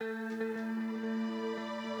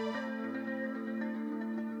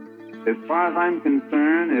As far as I'm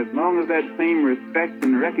concerned, as long as that same respect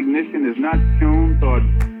and recognition is not shown toward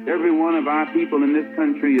every one of our people in this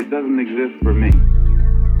country, it doesn't exist for me.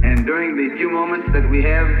 And during the few moments that we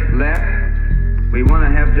have left, we want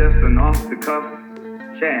to have just an off-the-cuff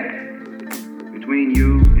chat between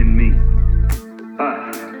you and me.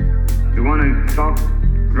 Us. We want to talk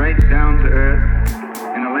right down to earth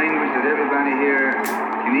in a language that everybody here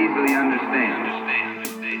can easily understand.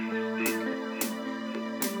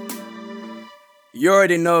 You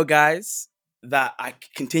already know, guys, that I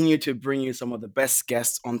continue to bring you some of the best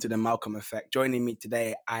guests onto the Malcolm Effect. Joining me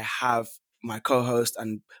today, I have my co-host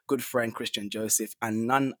and good friend, Christian Joseph, and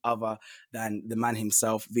none other than the man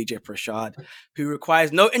himself, Vijay Prashad, who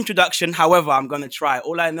requires no introduction. However, I'm going to try.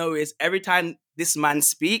 All I know is every time this man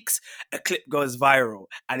speaks, a clip goes viral.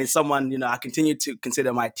 And it's someone, I continue to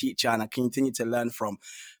consider my teacher and I continue to learn from.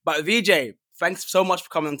 But Vijay, thanks so much for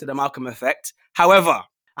coming to the Malcolm Effect. However,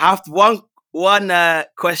 I have one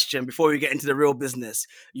question before we get into the real business.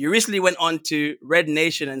 You recently went on to Red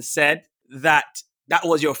Nation and said that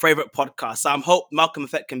was your favorite podcast. So I hope Malcolm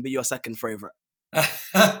Effect can be your second favorite. That's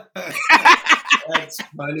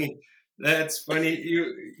funny.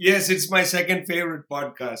 Yes, it's my second favorite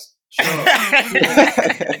podcast. Sure.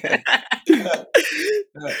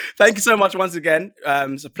 Thank you so much once again.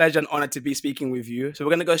 It's a pleasure and honor to be speaking with you. So we're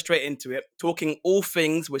going to go straight into it, talking all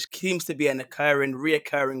things which seems to be an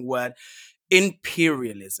reoccurring word,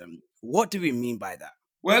 imperialism. What do we mean by that?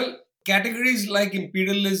 Well, categories like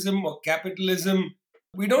imperialism or capitalism,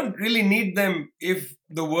 we don't really need them if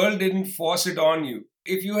the world didn't force it on you.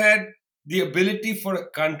 If you had the ability for a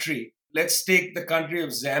country, let's take the country of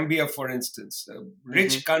Zambia, for instance, a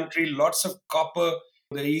rich country, lots of copper,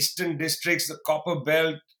 the eastern districts, the copper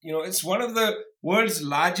belt, it's one of the world's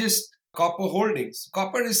largest copper holdings.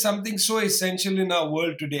 Copper is something so essential in our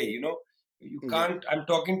world today, You can't, I'm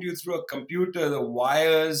talking to you through a computer, the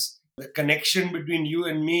wires, the connection between you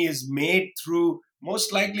and me is made through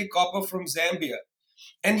most likely copper from Zambia.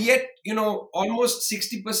 And yet, almost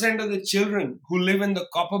 60% of the children who live in the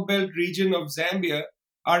copper belt region of Zambia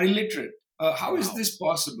are illiterate. How is this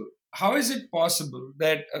possible? How is it possible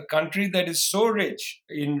that a country that is so rich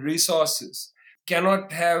in resources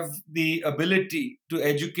cannot have the ability to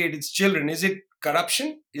educate its children? Is it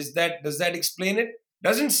corruption? Does that explain it?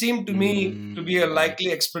 Doesn't seem to me to be a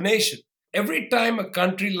likely explanation. Every time a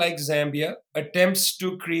country like Zambia attempts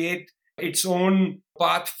to create its own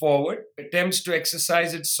path forward, attempts to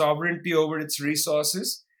exercise its sovereignty over its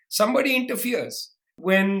resources, somebody interferes.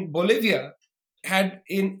 When Bolivia had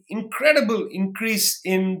an incredible increase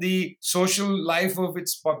in the social life of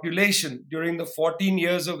its population during the 14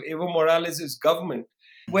 years of Evo Morales' government,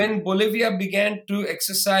 when Bolivia began to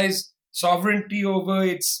exercise sovereignty over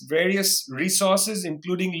its various resources,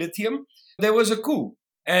 including lithium, there was a coup.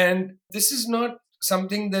 And this is not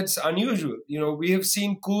something that's unusual. We have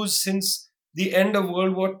seen coups since the end of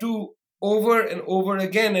World War II over and over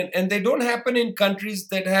again. And they don't happen in countries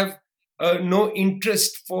that have no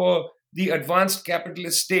interest for the advanced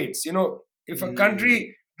capitalist states. If a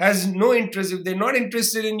country has no interest, if they're not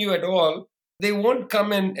interested in you at all, they won't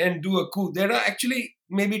come and do a coup. There are actually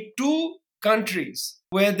maybe two countries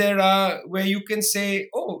where you can say,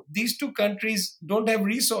 oh, these two countries don't have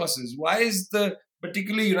resources. Why is the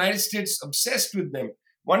particularly United States obsessed with them?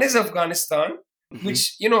 One is Afghanistan,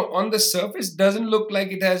 which, on the surface doesn't look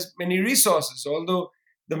like it has many resources. Although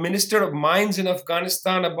the Minister of Mines in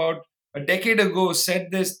Afghanistan about a decade ago said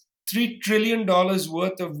there's $3 trillion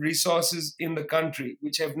worth of resources in the country,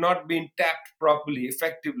 which have not been tapped properly,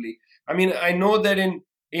 effectively. I mean, I know that in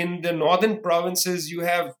the northern provinces, you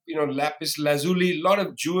have, lapis lazuli, a lot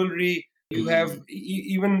of jewelry, you have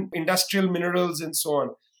even industrial minerals and so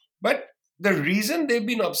on. But the reason they've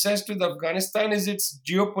been obsessed with Afghanistan is its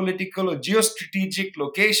geopolitical or geostrategic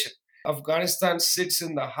location. Afghanistan sits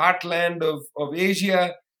in the heartland of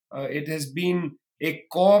Asia. It has been a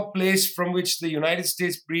core place from which the United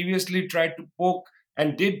States previously tried to poke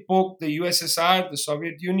and did poke the USSR, the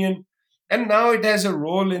Soviet Union. And now it has a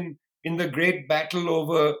role in the great battle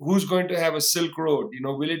over who's going to have a Silk Road.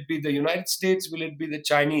 Will it be the United States? Will it be the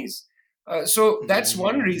Chinese? So that's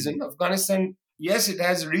one reason. Afghanistan, yes, it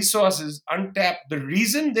has resources untapped. The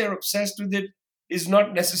reason they're obsessed with it is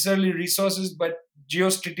not necessarily resources, but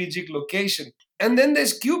geostrategic location. And then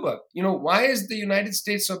there's Cuba. Why is the United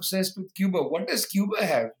States obsessed with Cuba? What does Cuba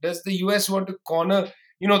have? Does the US want to corner,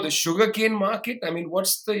 the sugarcane market? I mean,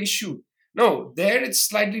 what's the issue? No, there it's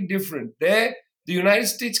slightly different. There, the United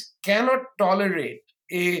States cannot tolerate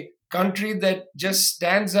a country that just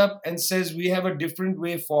stands up and says we have a different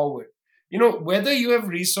way forward. Whether you have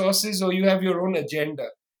resources or you have your own agenda,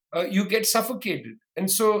 you get suffocated. And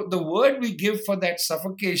so the word we give for that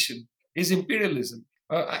suffocation is imperialism.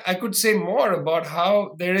 I could say more about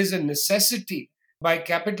how there is a necessity by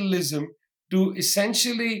capitalism to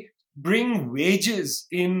essentially bring wages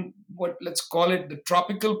in what, let's call it, the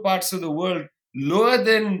tropical parts of the world lower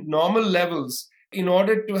than normal levels in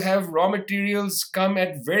order to have raw materials come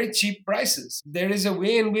at very cheap prices. There is a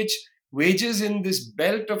way in which wages in this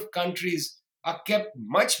belt of countries are kept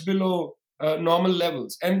much below normal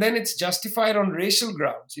levels. And then it's justified on racial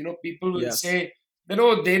grounds. People will Yes. say that,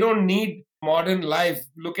 oh, they don't need modern life.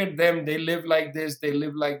 Look at them. They live like this, they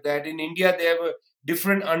live like that. In India, they have a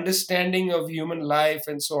different understanding of human life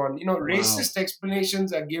and so on. Wow. Racist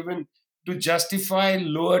explanations are given to justify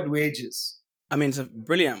lowered wages. I mean, it's a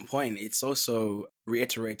brilliant point. It's also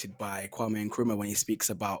reiterated by Kwame Nkrumah when he speaks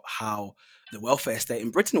about how the welfare state in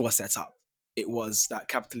Britain was set up. It was that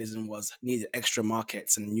capitalism was needed extra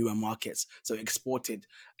markets and newer markets, so it exported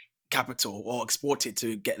capital or exported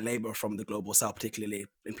to get labor from the global south, particularly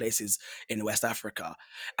in places in West Africa.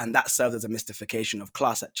 And that served as a mystification of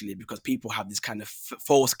class, actually, because people have this kind of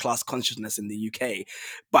false class consciousness in the UK,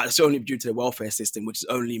 but it's only due to the welfare system, which is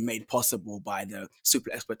only made possible by the super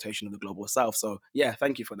exploitation of the global south. So, yeah,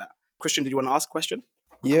 thank you for that. Christian, did you want to ask a question?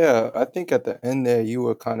 Yeah, I think at the end there you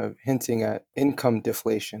were kind of hinting at income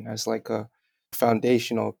deflation as like a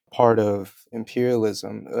foundational part of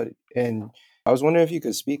imperialism. And I was wondering if you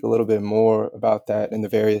could speak a little bit more about that and the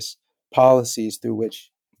various policies through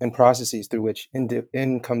which and processes through which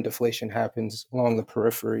income deflation happens along the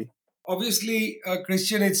periphery. Obviously,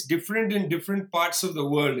 Christian, it's different in different parts of the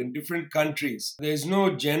world, in different countries. There's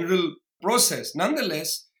no general process.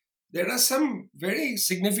 Nonetheless, there are some very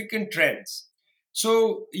significant trends.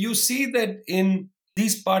 So you see that in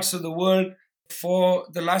these parts of the world, for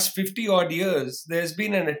the last 50 odd years, there's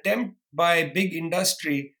been an attempt by big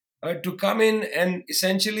industry to come in and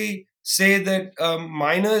essentially say that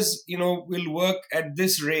miners, will work at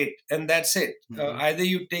this rate and that's it. Mm-hmm. Either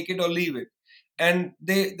you take it or leave it. And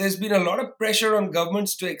there's been a lot of pressure on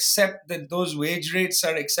governments to accept that those wage rates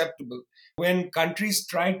are acceptable. When countries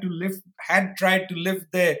had tried to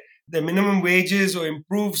lift their minimum wages or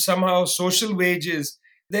improve somehow social wages,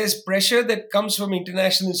 there's pressure that comes from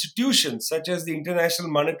international institutions such as the International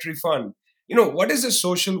Monetary Fund. What is a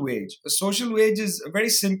social wage? A social wage is a very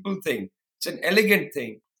simple thing. It's an elegant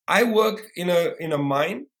thing. I work in a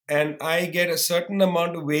mine and I get a certain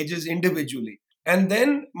amount of wages individually, and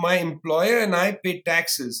then my employer and I pay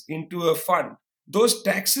taxes into a fund. Those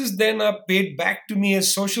taxes then are paid back to me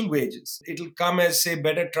as social wages. It'll come as, say,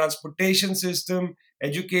 better transportation system,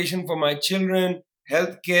 education for my children,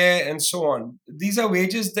 healthcare, and so on. These are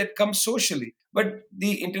wages that come socially. But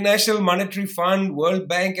the International Monetary Fund, World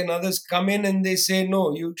Bank, and others come in and they say,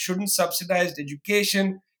 no, you shouldn't subsidize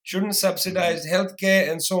education, shouldn't Mm-hmm. subsidize healthcare,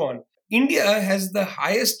 and so on. India has the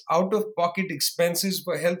highest out of pocket expenses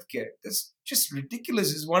for healthcare. That's just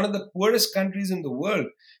ridiculous. It's one of the poorest countries in the world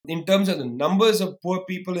in terms of the numbers of poor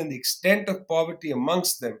people and the extent of poverty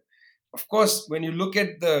amongst them. Of course, when you look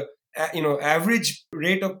at the average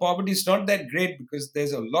rate of poverty, it's not that great because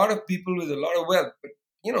there's a lot of people with a lot of wealth. But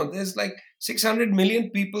there's like 600 million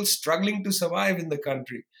people struggling to survive in the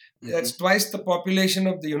country. Mm-hmm. That's twice the population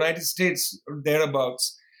of the United States or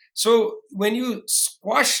thereabouts. So when you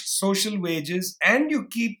squash social wages and you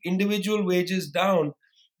keep individual wages down,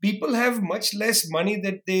 people have much less money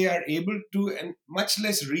that they are able to, and much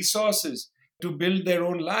less resources to build their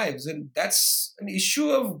own lives. And that's an issue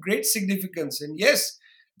of great significance. And yes,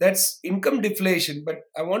 that's income deflation. But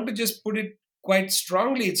I want to just put it quite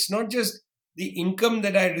strongly. It's not just the income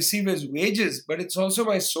that I receive as wages, but it's also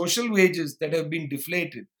my social wages that have been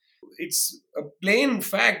deflated. It's a plain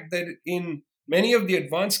fact that in many of the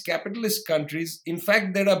advanced capitalist countries, in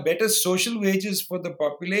fact, there are better social wages for the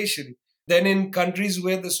population than in countries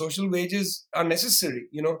where the social wages are necessary.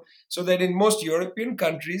 So that in most European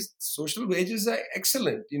countries, social wages are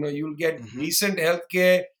excellent. You'll get Mm-hmm. decent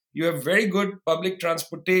healthcare, you have very good public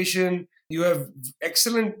transportation, you have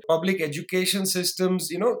excellent public education systems.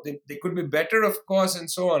 They could be better, of course, and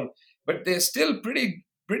so on, but they're still pretty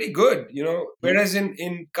good. Whereas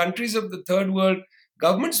in countries of the third world,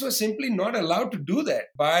 governments were simply not allowed to do that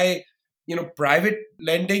by private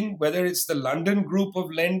lending, whether it's the London group of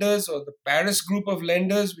lenders or the Paris group of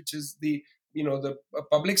lenders, which is the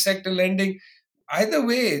public sector lending. Either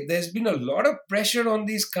way, there's been a lot of pressure on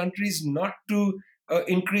these countries not to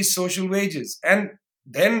increase social wages, and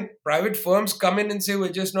then private firms come in and say, we're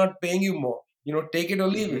just not paying you more, take it or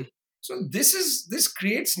leave Mm-hmm. it. So this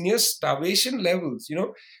creates near starvation levels.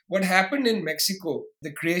 What happened in Mexico,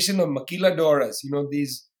 the creation of maquiladoras,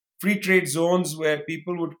 these free trade zones where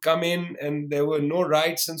people would come in and there were no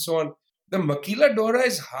rights and so on. The maquiladora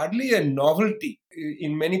is hardly a novelty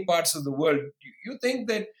in many parts of the world. You think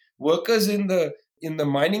that workers in the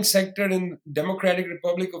mining sector in Democratic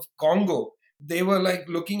Republic of Congo, they were like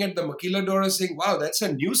looking at the maquiladora saying, wow, that's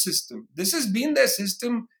a new system. This has been their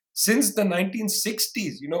system since the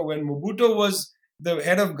 1960s, when Mobutu was the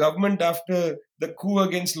head of government after the coup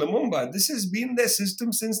against Lumumba. This has been their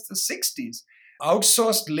system since the 60s.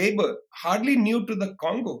 Outsourced labor, hardly new to the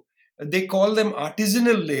Congo. They call them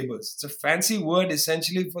artisanal labors. It's a fancy word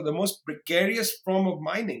essentially for the most precarious form of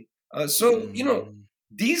mining. Mm.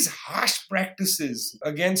 These harsh practices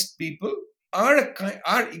against people are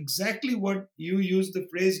exactly what you use the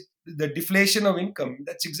phrase the deflation of income.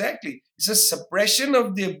 That's exactly. It's a suppression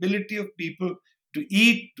of the ability of people to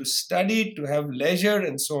eat, to study, to have leisure,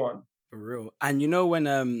 and so on. For real. And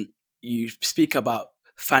when you speak about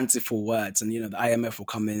fanciful words, and the IMF will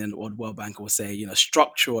come in and or the World Bank will say,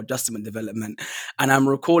 structural adjustment development. And I'm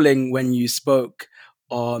recalling when you spoke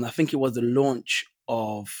on, I think it was the launch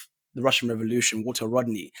of the Russian Revolution, Walter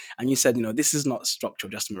Rodney, and you said, this is not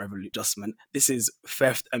structural adjustment. This is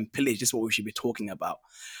theft and pillage. This is what we should be talking about.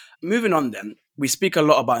 Moving on, then, we speak a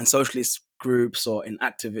lot about in socialist groups or in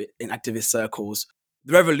activist circles.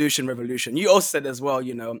 The revolution. You also said as well,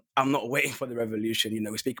 I'm not waiting for the revolution.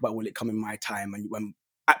 We speak about will it come in my time, and when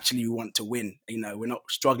actually we want to win. We're not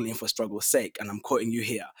struggling for struggle's sake, and I'm quoting you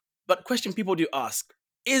here. But question people do ask: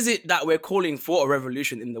 is it that we're calling for a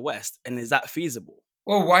revolution in the West, and is that feasible?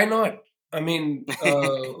 Well, why not? I mean,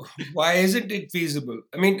 why isn't it feasible?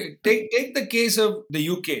 I mean, take the case of the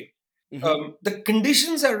UK. Mm-hmm. The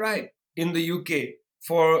conditions are right in the UK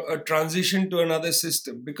for a transition to another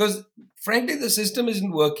system because, frankly, the system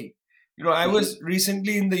isn't working. I Mm-hmm. was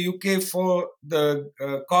recently in the UK for the COP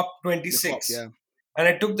The COP, 26, yeah. and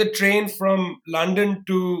I took the train from London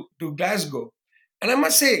to Glasgow. And I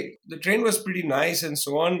must say, the train was pretty nice and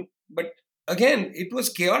so on. But again, it was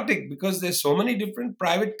chaotic because there's so many different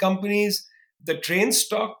private companies. The train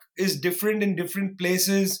stock is different in different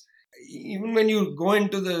places. Even when you go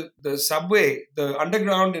into the subway, the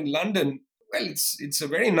underground in London, well, it's a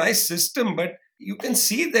very nice system, but you can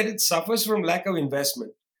see that it suffers from lack of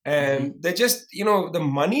investment. Mm-hmm. And they're just, the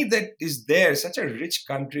money that is there, such a rich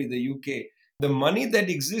country, the UK, the money that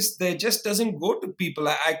exists there just doesn't go to people.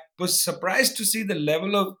 I was surprised to see the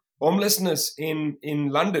level of homelessness in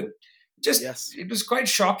London. Just Yes. it was quite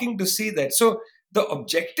shocking to see that. So the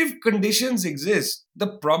objective conditions exist.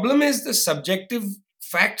 The problem is the subjective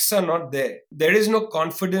facts are not there. There is no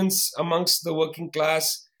confidence amongst the working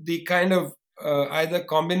class. The kind of either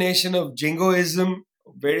combination of jingoism,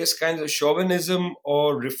 various kinds of chauvinism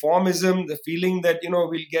or reformism, the feeling that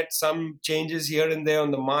we'll get some changes here and there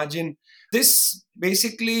on the margin. This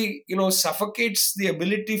basically suffocates the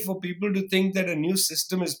ability for people to think that a new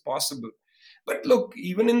system is possible. But look,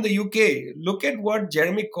 even in the UK, look at what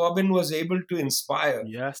Jeremy Corbyn was able to inspire: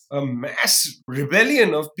 Yes. a mass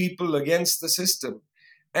rebellion of people against the system.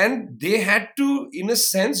 And they had to, in a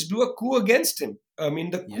sense, do a coup against him. I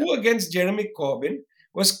mean, the Yep. coup against Jeremy Corbyn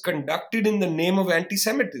was conducted in the name of anti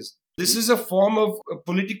Semitism. This Mhm. is a form of a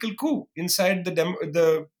political coup inside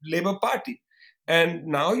the Labour Party. And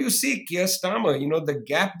now you see Keir Starmer, the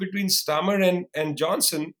gap between Starmer and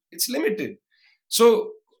Johnson, it's limited.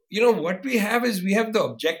 So, what we have is we have the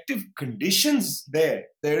objective conditions there.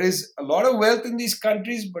 There is a lot of wealth in these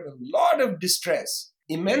countries, but a lot of distress,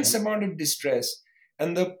 immense Mhm. amount of distress.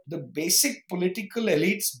 And the basic political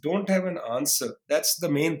elites don't have an answer. That's the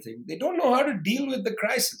main thing. They don't know how to deal with the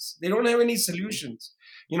crisis. They don't have any solutions.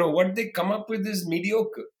 What they come up with is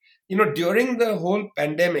mediocre. During the whole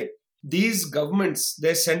pandemic, these governments,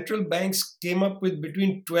 their central banks came up with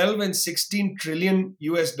between 12 and 16 trillion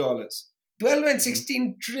US dollars. 12 and Mhm.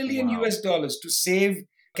 16 trillion Wow. US dollars to save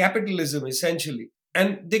capitalism, essentially. And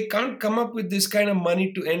they can't come up with this kind of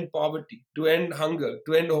money to end poverty, to end hunger,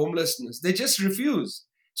 to end homelessness. They just refuse.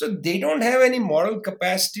 So they don't have any moral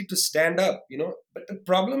capacity to stand up. But the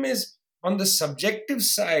problem is on the subjective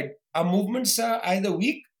side, our movements are either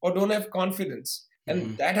weak or don't have confidence. And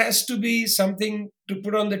Mhm. that has to be something to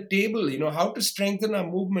put on the table, how to strengthen our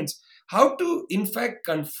movements, how to, in fact,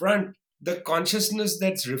 confront the consciousness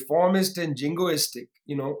that's reformist and jingoistic,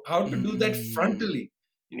 how to do that Mm. frontally.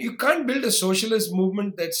 You can't build a socialist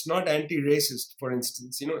movement that's not anti-racist, for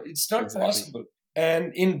instance. It's not Exactly. possible.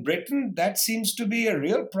 And in Britain, that seems to be a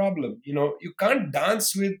real problem. You can't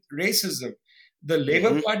dance with racism. The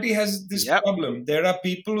Labour Mhm. Party has this Yep. problem. There are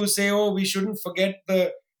people who say, oh, we shouldn't forget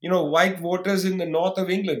the white voters in the north of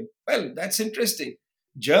England. Well, that's interesting.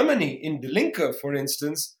 Germany, in Die Linke, for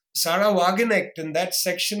instance, Sarah Wagenknecht and that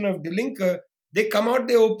section of Die Linke they come out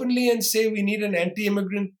there openly and say we need an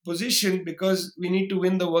anti-immigrant position because we need to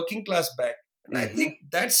win the working class back. And I Hmm. think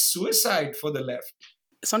that's suicide for the left.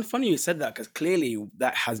 It's unfunny you said that because clearly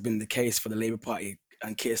that has been the case for the Labour Party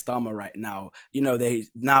and Keir Starmer right now. They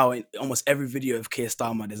now in almost every video of Keir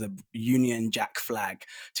Starmer, there's a Union Jack flag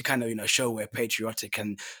to kind of show we're patriotic,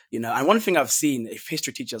 and one thing I've seen, if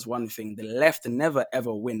history teaches one thing, the left never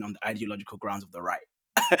ever win on the ideological grounds of the right.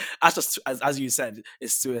 As you said,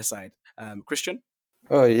 it's suicide. Christian.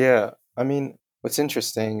 Oh, yeah. I mean, what's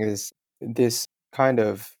interesting is this kind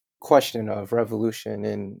of question of revolution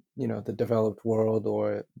in, the developed world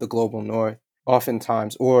or the global north,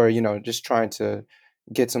 oftentimes, or, just trying to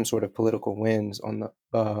get some sort of political wins on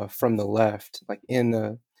the from the left, like in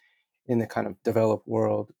the kind of developed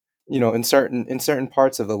world. In certain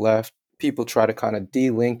parts of the left, people try to kind of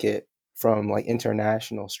de-link it from like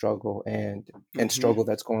international struggle and Hmm. struggle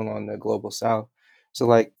that's going on in the global south. So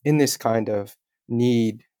like in this kind of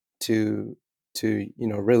need to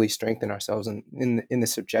really strengthen ourselves in the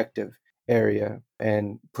subjective area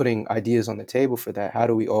and putting ideas on the table for that, how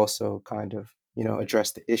do we also kind of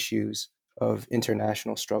address the issues of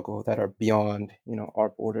international struggle that are beyond our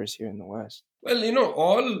borders here in the West? Well,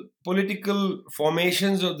 all political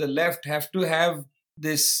formations of the left have to have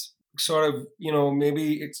this sort of,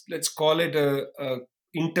 maybe let's call it a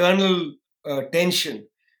internal tension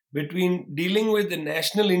between dealing with the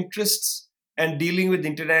national interests and dealing with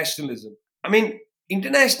internationalism. I mean,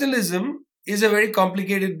 internationalism is a very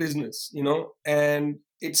complicated business, and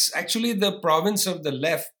it's actually the province of the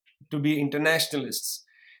left to be internationalists.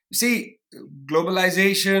 See,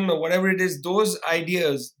 globalization or whatever it is, those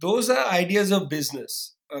are ideas of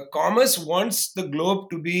business. Commerce wants the globe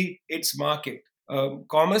to be its market.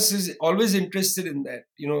 Commerce is always interested in that.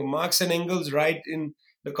 Marx and Engels write in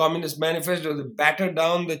the Communist Manifesto, to batter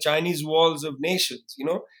down the Chinese walls of nations.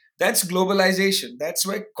 That's globalization. That's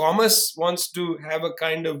why commerce wants to have a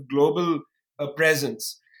kind of global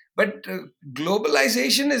presence. But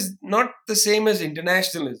globalization is not the same as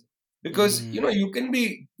internationalism, because you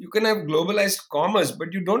can have globalized commerce,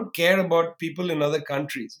 but you don't care about people in other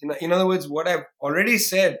countries. In other words, what I've already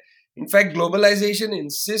said, in fact, globalization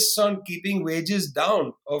insists on keeping wages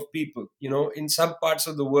down of people, in some parts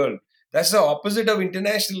of the world. That's the opposite of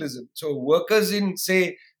internationalism. So workers in,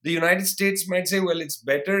 say, the United States might say, well, it's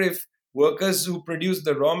better if workers who produce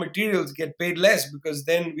the raw materials get paid less, because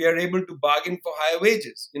then we are able to bargain for higher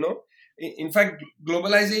wages. In fact,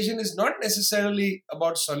 globalization is not necessarily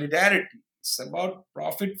about solidarity. It's about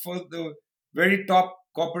profit for the very top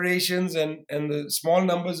corporations and the small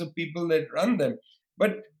numbers of people that run them.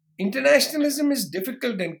 But internationalism is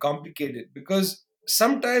difficult and complicated, because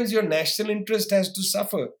sometimes your national interest has to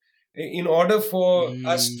suffer in order for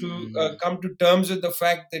us to come to terms with the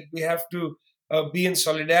fact that we have to be in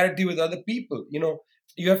solidarity with other people.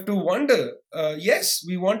 You have to wonder, yes,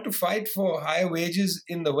 we want to fight for higher wages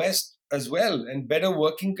in the West as well, and better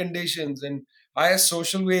working conditions and higher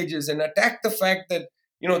social wages, and attack the fact that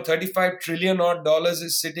 35 trillion odd dollars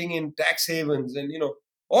is sitting in tax havens, and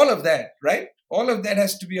all of that, right? All of that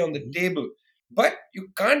has to be on the table. But you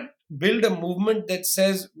can't build a movement that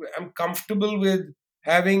says, I'm comfortable with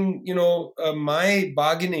having my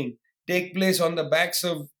bargaining take place on the backs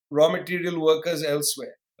of raw material workers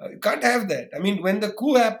elsewhere. You can't have that. I mean, when the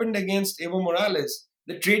coup happened against Evo Morales,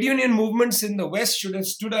 the trade union movements in the West should have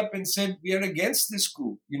stood up and said, we are against this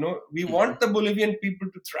coup. We want the Bolivian people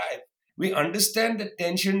to thrive. We understand the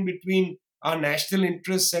tension between our national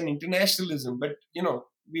interests and internationalism, but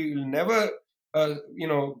we will never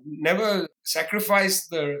sacrifice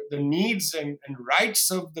the needs and rights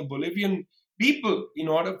of the Bolivian people in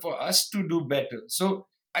order for us to do better. So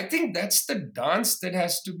I think that's the dance that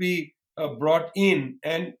has to be brought in.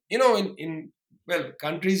 And in well,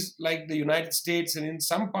 countries like the United States and in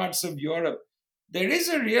some parts of Europe, there is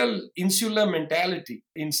a real insular mentality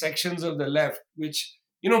in sections of the left, which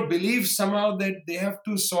believe somehow that they have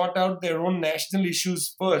to sort out their own national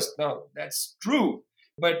issues first. Now that's true,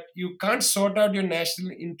 but you can't sort out your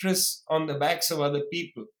national interests on the backs of other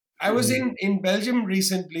people. I was Mm. in Belgium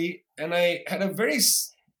recently, and I had a very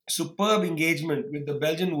superb engagement with the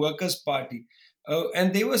Belgian Workers' Party.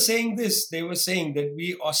 And they were saying this, they were saying that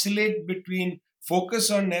we oscillate between focus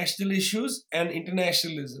on national issues and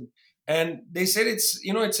internationalism. And they said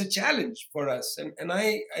it's a challenge for us. And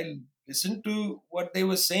I listened to what they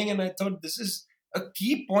were saying, and I thought this is a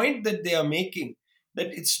key point that they are making, that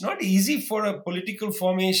it's not easy for a political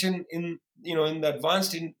formation in the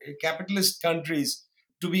advanced in capitalist countries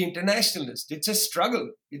to be internationalist. It's a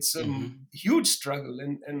struggle. It's a Hmm. huge struggle,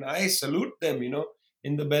 and I salute them.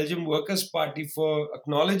 In the Belgian Workers' Party for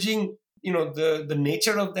acknowledging the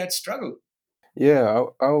nature of that struggle. Yeah,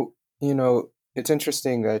 you know, it's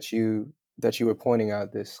interesting that you were pointing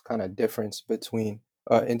out this kind of difference between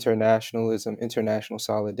internationalism, international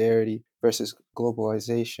solidarity versus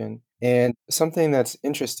globalization. And something that's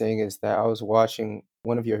interesting is that I was watching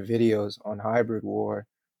one of your videos on hybrid war,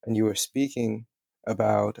 and you were speaking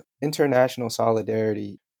about international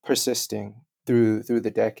solidarity persisting through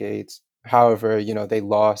the decades. However, you know, they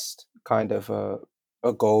lost kind of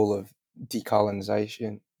a goal of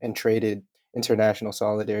decolonization and traded international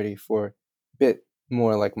solidarity for a bit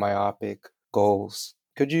more like myopic goals.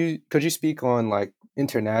 Could you speak on like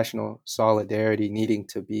international solidarity needing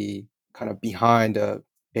to be kind of behind a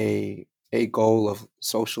goal of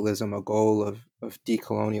socialism, a goal of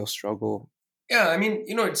decolonial struggle? Yeah, I mean,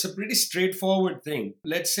 it's a pretty straightforward thing.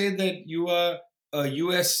 Let's say that you are a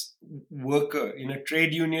US worker in a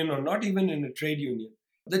trade union or not even in a trade union.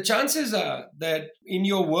 The chances are that in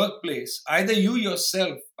your workplace, either you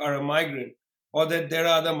yourself are a migrant or that there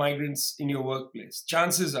are other migrants in your workplace.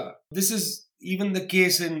 Chances are. This is even the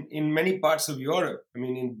case in many parts of Europe. I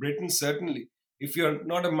mean, in Britain, certainly. If you're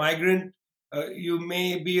not a migrant, you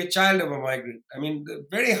may be a child of a migrant. I mean, the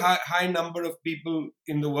very high number of people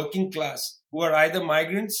in the working class who are either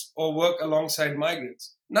migrants or work alongside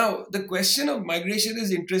migrants. Now, the question of migration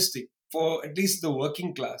is interesting for at least the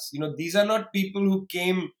working class. These are not people who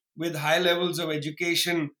came with high levels of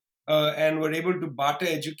education and were able to barter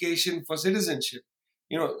education for citizenship.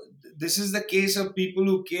 This is the case of people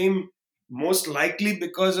who came most likely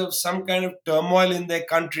because of some kind of turmoil in their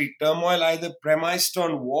country, turmoil either premised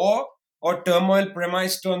on war or turmoil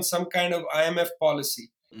premised on some kind of IMF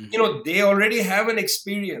policy. Hmm. They already have an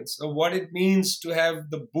experience of what it means to have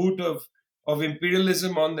the boot of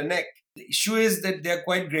imperialism on the neck. The issue is that they're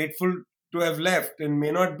quite grateful to have left and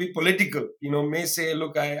may not be political. May say,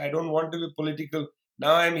 look, I don't want to be political.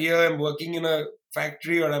 Now I'm here, I'm working in a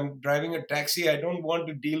factory or I'm driving a taxi. I don't want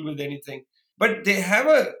to deal with anything. But they have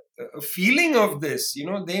a feeling of this.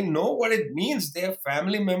 They know what it means. They have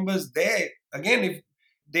family members there. Again, if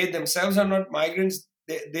they themselves are not migrants,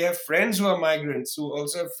 they have friends who are migrants who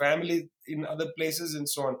also have family in other places and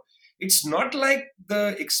so on. It's not like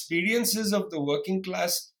the experiences of the working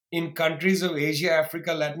class in countries of Asia,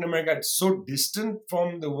 Africa, Latin America. It's so distant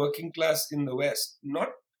from the working class in the West. Not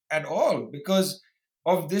at all, because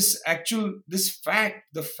of this fact,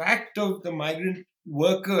 the fact of the migrant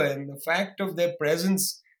worker and the fact of their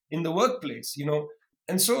presence in the workplace.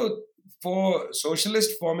 And so for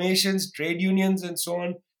socialist formations, trade unions, and so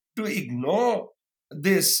on, to ignore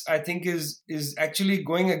this, I think is actually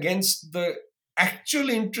going against the actual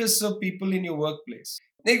interests of people in your workplace.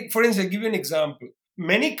 Like, for instance, I'll give you an example.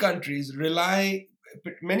 Many countries rely,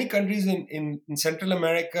 many countries in Central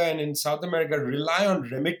America and in South America rely on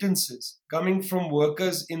remittances coming from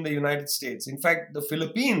workers in the United States. In fact, the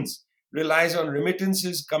Philippines relies on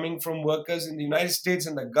remittances coming from workers in the United States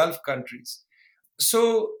and the Gulf countries.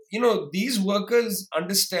 So these workers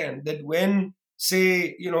understand that when,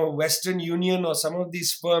 say, Western Union or some of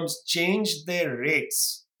these firms change their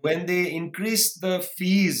rates, when they increase the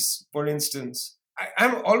fees, for instance,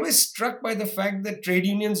 I'm always struck by the fact that trade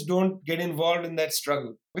unions don't get involved in that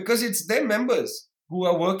struggle, because it's their members who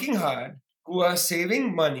are working hard, who are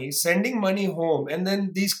saving money, sending money home, and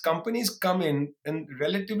then these companies come in and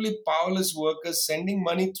relatively powerless workers sending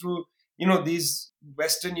money through these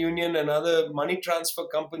Western Union and other money transfer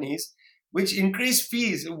companies, which increase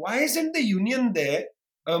fees. Why isn't the union there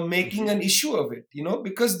making Hmm. an issue of it?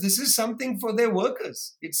 Because this is something for their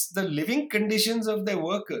workers. It's the living conditions of their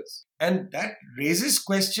workers. And that raises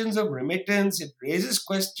questions of remittance. It raises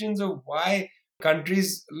questions of why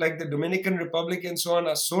countries like the Dominican Republic and so on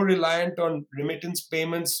are so reliant on remittance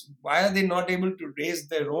payments. Why are they not able to raise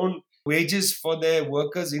their own wages for their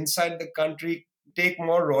workers inside the country, take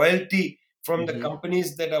more royalty from the Hmm.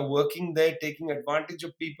 companies that are working there, taking advantage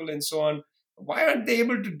of people and so on? Why aren't they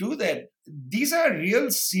able to do that? These are real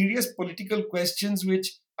serious political questions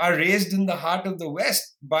which are raised in the heart of the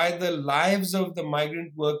West by the lives of the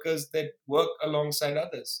migrant workers that work alongside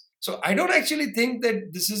others. So I don't actually think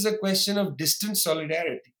that this is a question of distant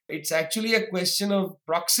solidarity. It's actually a question of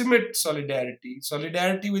proximate solidarity,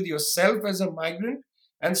 solidarity with yourself as a migrant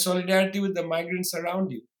and solidarity with the migrants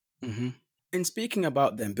around you. Hmm. In speaking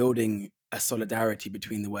about them building a solidarity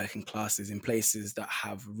between the working classes in places that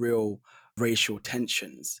have real racial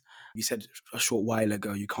tensions, you said a short while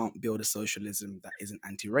ago you can't build a socialism that isn't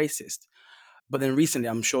anti-racist. But then recently,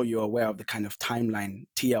 I'm sure you're aware of the kind of timeline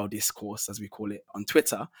TL discourse, as we call it, on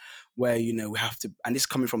Twitter, where, we have to, and this is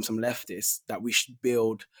coming from some leftists, that we should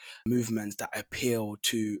build movements that appeal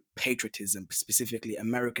to patriotism, specifically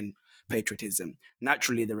American patriotism.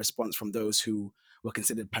 Naturally, the response from those who were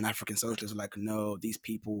considered Pan-African socialists were like, no, these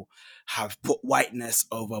people have put whiteness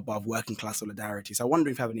over above working class solidarity. So I wonder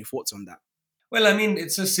if you have any thoughts on that. Well, I mean,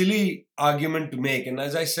 it's a silly argument to make. And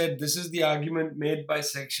as I said, this is the argument made by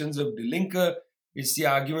sections of the Linker. It's the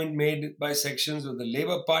argument made by sections of the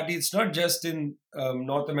Labour Party. It's not just in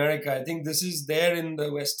North America. I think this is there in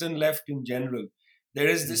the Western left in general. There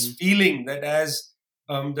is this feeling that as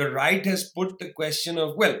the right has put the question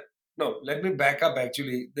of, well, no, let me back up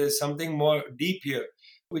actually. There's something more deep here,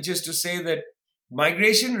 which is to say that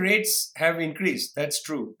migration rates have increased. That's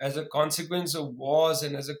true. As a consequence of wars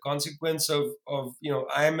and as a consequence of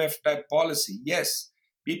IMF type policy. Yes,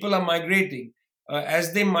 people are migrating.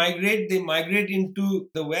 As they migrate into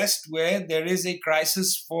the West where there is a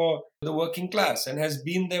crisis for the working class and has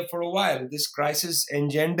been there for a while. This crisis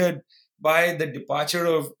engendered by the departure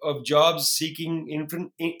of jobs seeking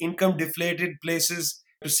income deflated places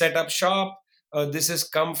to set up shop. This has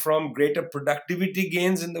come from greater productivity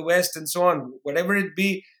gains in the West and so on. Whatever it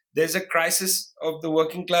be, there's a crisis of the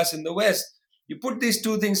working class in the West. You put these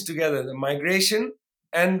two things together, the migration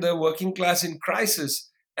and the working class in crisis,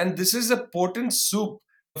 and this is a potent soup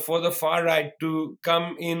for the far right to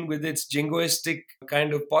come in with its jingoistic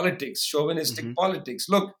kind of politics, chauvinistic politics.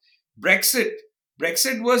 Look, Brexit.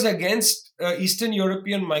 Brexit was against Eastern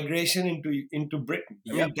European migration into Britain.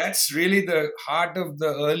 I mean, that's really the heart of the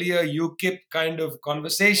earlier UKIP kind of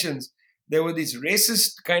conversations. There were these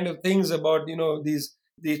racist kind of things about, these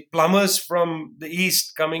plumbers from the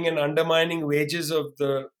East coming and undermining wages of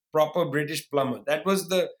the proper British plumber. That was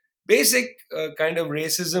the basic kind of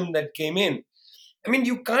racism that came in. I mean,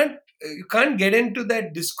 you can't get into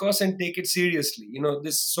that discourse and take it seriously.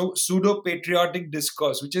 This pseudo patriotic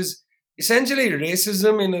discourse, which is essentially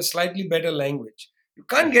racism in a slightly better language. You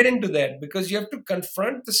can't get into that because you have to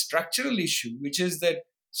confront the structural issue, which is that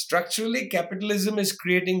structurally capitalism is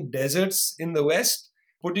creating deserts in the West,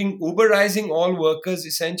 putting Uberizing all workers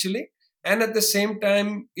essentially. And at the same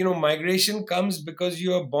time, migration comes because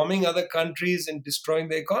you are bombing other countries and destroying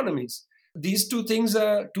their economies. These two things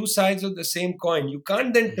are two sides of the same coin. You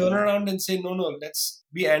can't then turn around and say, no, let's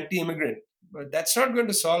be anti-immigrant. But that's not going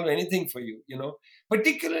to solve anything for you,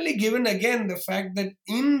 particularly given again the fact that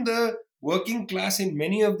in the working class in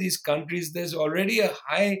many of these countries, there's already a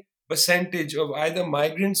high percentage of either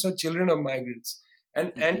migrants or children of migrants.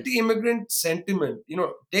 And anti-immigrant sentiment,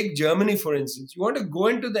 take Germany, for instance. You want to go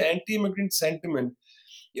into the anti-immigrant sentiment.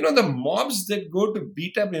 The mobs that go to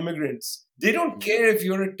beat up immigrants, they don't care if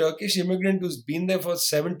you're a Turkish immigrant who's been there for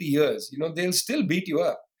 70 years. They'll still beat you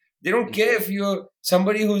up. They don't care if you're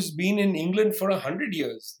somebody who's been in England for 100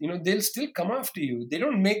 years. They'll still come after you. They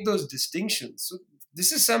don't make those distinctions. So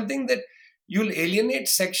this is something that you'll alienate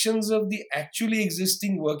sections of the actually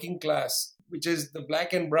existing working class, which is the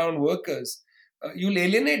black and brown workers. You'll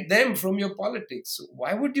alienate them from your politics. So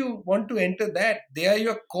why would you want to enter that? They are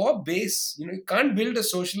your core base. You can't build a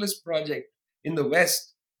socialist project in the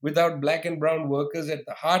West without black and brown workers at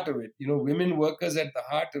the heart of it, women workers at the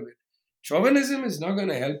heart of it. Chauvinism is not going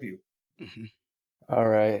to help you. All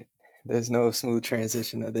right. There's no smooth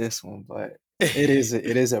transition to this one, but it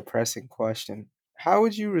is a pressing question. How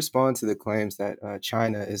would you respond to the claims that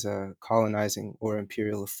China is a colonizing or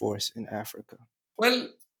imperial force in Africa? Well,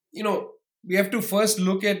 we have to first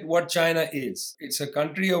look at what China is. It's a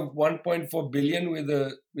country of 1.4 billion with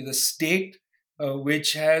a state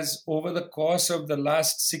which has, over the course of the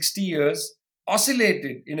last 60 years,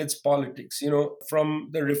 oscillated in its politics. From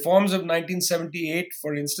the reforms of 1978,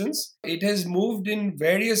 for instance, it has moved in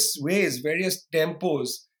various ways, various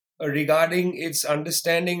tempos regarding its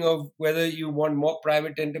understanding of whether you want more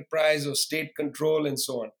private enterprise or state control and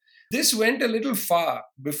so on. This went a little far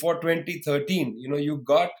before 2013. You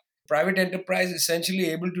got private enterprise essentially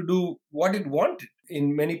able to do what it wanted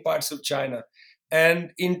in many parts of China.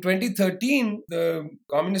 And in 2013, the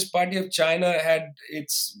Communist Party of China had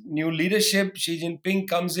its new leadership. Xi Jinping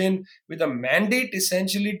comes in with a mandate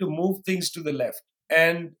essentially to move things to the left.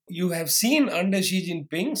 And you have seen under Xi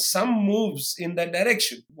Jinping some moves in that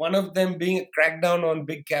direction, one of them being a crackdown on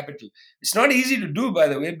big capital. It's not easy to do, by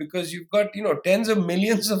the way, because you've got, tens of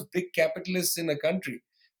millions of big capitalists in a country.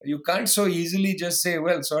 You can't so easily just say,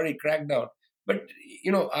 well, sorry, crackdown. But,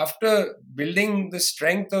 after building the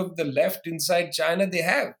strength of the left inside China, they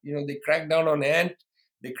have. They cracked down on Ant,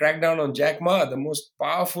 they cracked down on Jack Ma, the most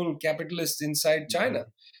powerful capitalist inside China.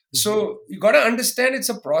 So you got to understand it's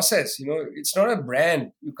a process. It's not a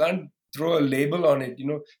brand. You can't throw a label on it.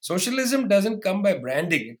 Socialism doesn't come by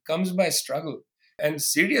branding. It comes by struggle and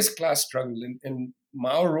serious class struggle. And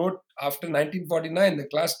Mao wrote after 1949, the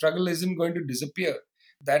class struggle isn't going to disappear.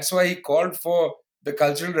 That's why he called for the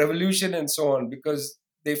Cultural Revolution and so on, because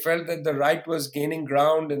they felt that the right was gaining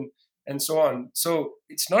ground, and so on. So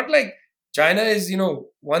it's not like China is,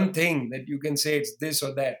 one thing that you can say it's this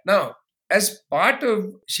or that. Now, as part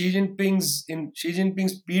of Xi Jinping's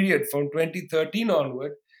period from 2013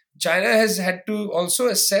 onward, China has had to also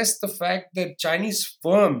assess the fact that Chinese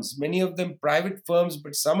firms, many of them private firms,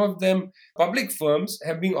 but some of them public firms,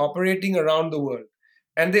 have been operating around the world.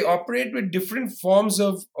 And they operate with different forms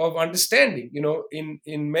of understanding,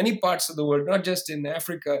 in many parts of the world, not just in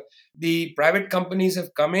Africa. The private companies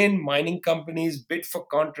have come in, mining companies bid for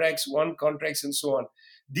contracts, won contracts, and so on.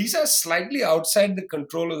 These are slightly outside the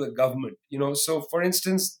control of the government. So for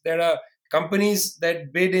instance, there are companies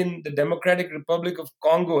that bid in the Democratic Republic of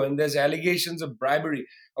Congo, and there's allegations of bribery.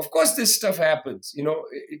 Of course, this stuff happens.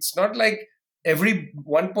 It's not like every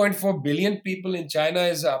 1.4 billion people in China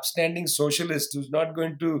is an upstanding socialist who's not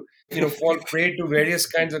going to, fall prey to various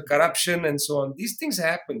kinds of corruption and so on. These things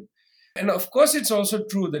happen. And of course, it's also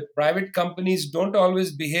true that private companies don't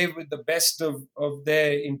always behave with the best of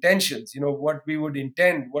their intentions. What we would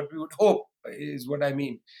intend, what we would hope is what I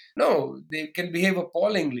mean. No, they can behave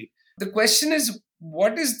appallingly. The question is,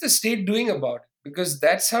 what is the state doing about it? Because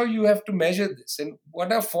that's how you have to measure this. And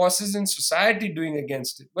what are forces in society doing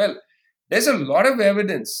against it? Well, there's a lot of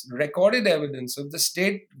evidence, recorded evidence, of the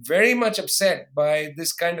state very much upset by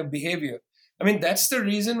this kind of behavior. I mean, that's the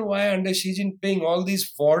reason why under Xi Jinping, all these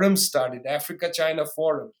forums started, Africa China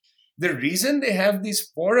Forum. The reason they have these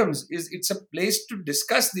forums is it's a place to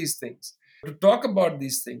discuss these things, to talk about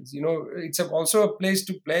these things. It's also a place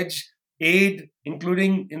to pledge aid,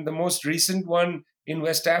 including in the most recent one in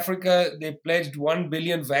West Africa, they pledged 1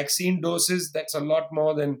 billion vaccine doses. That's a lot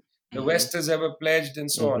more than the Hmm. West has ever pledged,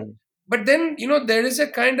 and so on. Hmm. But then, there is a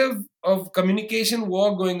kind of communication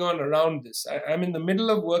war going on around this. I'm in the middle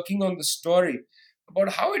of working on the story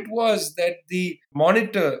about how it was that the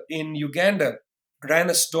monitor in Uganda ran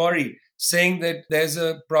a story saying that there's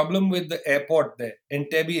a problem with the airport there,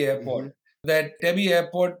 Entebbe Airport, Hmm. that Entebbe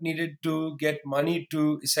Airport needed to get money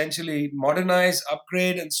to essentially modernize,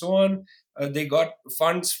 upgrade, and so on. They got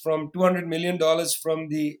funds from $200 million from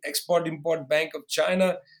the Export-Import Bank of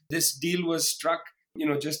China. This deal was struck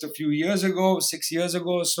just a few years ago, 6 years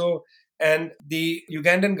ago or so. And the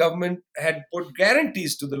Ugandan government had put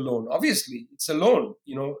guarantees to the loan. Obviously, it's a loan,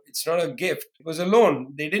 it's not a gift. It was a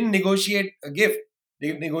loan. They didn't negotiate a gift,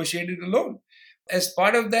 they negotiated a loan. As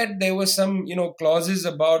part of that, there were some, clauses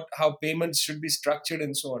about how payments should be structured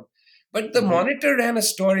and so on. But the Hmm. monitor ran a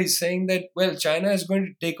story saying that, well, China is going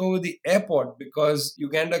to take over the airport because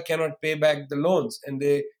Uganda cannot pay back the loans and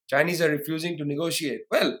the Chinese are refusing to negotiate.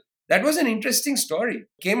 Well, that was an interesting story.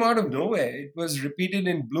 It came out of nowhere. It was repeated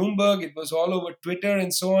in Bloomberg. It was all over Twitter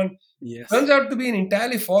and so on. Yes. Turns out to be an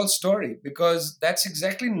entirely false story because that's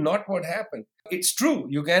exactly not what happened. It's true.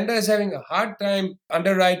 Uganda is having a hard time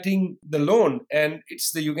underwriting the loan, and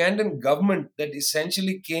it's the Ugandan government that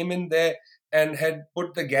essentially came in there and had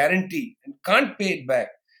put the guarantee and can't pay it back.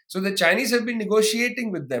 So the Chinese have been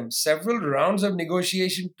negotiating with them. Several rounds of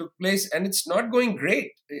negotiation took place, and it's not going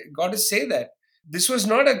great. Got to say that. This was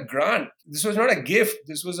not a grant. This was not a gift.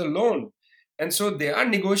 This was a loan. And so they are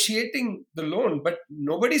negotiating the loan, but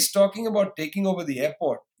nobody's talking about taking over the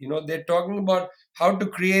airport. They're talking about how to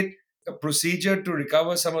create a procedure to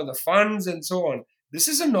recover some of the funds and so on. This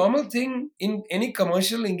is a normal thing in any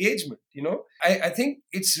commercial engagement. I think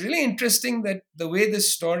it's really interesting that the way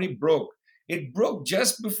this story broke, it broke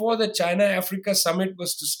just before the China Africa summit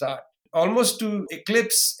was to start, almost to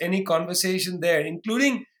eclipse any conversation there,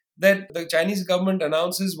 including that the Chinese government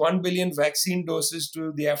announces 1 billion vaccine doses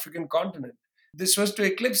to the African continent. This was to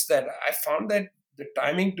eclipse that. I found that the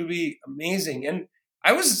timing to be amazing. And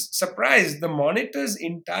I was surprised. The Monitor's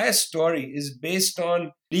entire story is based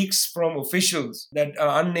on leaks from officials that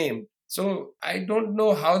are unnamed. So I don't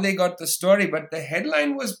know how they got the story, but the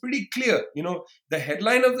headline was pretty clear. The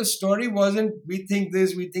headline of the story wasn't "we think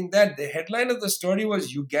this, we think that." The headline of the story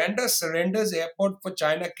was "Uganda surrenders airport for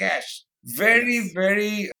China cash." Very, Yes.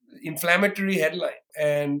 very inflammatory headline.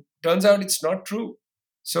 And turns out it's not true.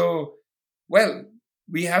 So, well,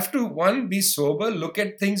 we have to, one, be sober, look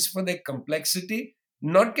at things for their complexity,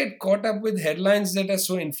 not get caught up with headlines that are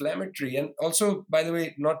so inflammatory and also, by the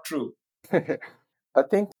way, not true. I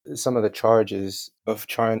think some of the charges of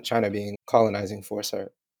China being colonizing force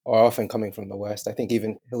are often coming from the West. I think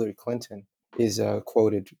even Hillary Clinton is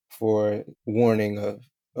quoted for warning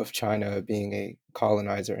of China being a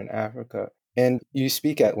colonizer in Africa. And you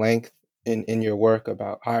speak at length in your work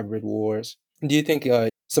about hybrid wars. Do you think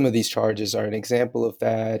some of these charges are an example of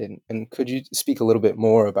that? And could you speak a little bit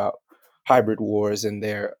more about hybrid wars and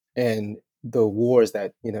the wars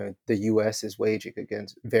that the U.S. is waging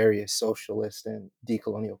against various socialist and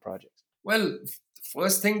decolonial projects? Well,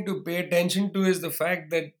 first thing to pay attention to is the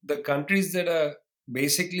fact that the countries that are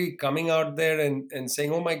basically coming out there and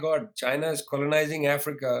saying, oh my God, China is colonizing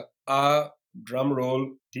Africa, are, drum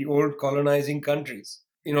roll, the old colonizing countries.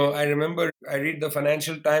 I remember I read the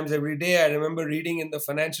Financial Times every day. I remember reading in the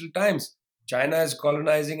Financial Times, China is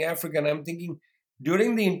colonizing Africa. And I'm thinking,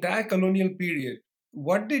 during the entire colonial period,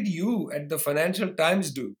 what did you at the Financial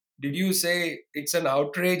Times do? Did you say it's an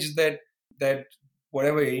outrage that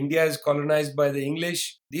whatever India is colonized by the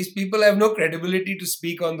English? These people have no credibility to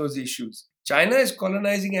speak on those issues. China is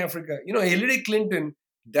colonizing Africa. Hillary Clinton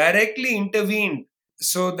directly intervened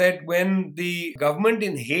so that when the government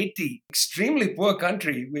in Haiti, extremely poor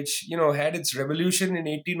country, which had its revolution in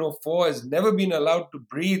 1804, has never been allowed to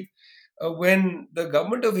breathe, when the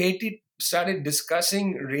government of Haiti started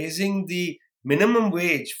discussing raising the minimum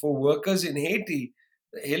wage for workers in Haiti,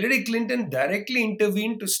 Hillary Clinton directly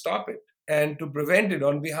intervened to stop it and to prevent it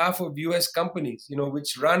on behalf of US companies,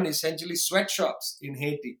 which run essentially sweatshops in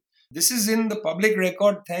Haiti. This is in the public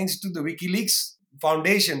record thanks to the WikiLeaks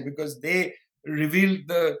Foundation, because they revealed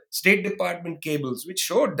the State Department cables, which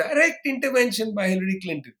showed direct intervention by Hillary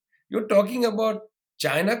Clinton. You're talking about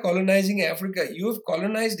China colonizing Africa. You have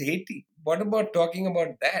colonized Haiti. What about talking about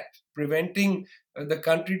that? Preventing the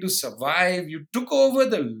country to survive. You took over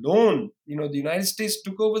the loan. The United States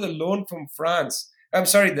took over the loan from France. I'm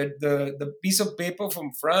sorry, the piece of paper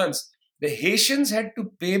from France. The Haitians had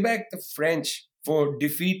to pay back the French for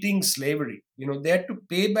defeating slavery. They had to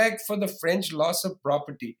pay back for the French loss of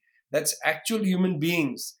property. That's actual human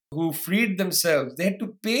beings who freed themselves. They had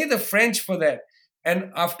to pay the French for that.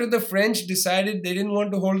 And after the French decided they didn't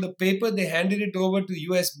want to hold the paper, they handed it over to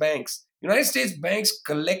US banks. United States banks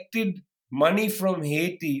collected money from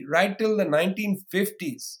Haiti right till the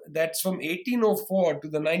 1950s. That's from 1804 to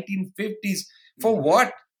the 1950s. For Mm-hmm.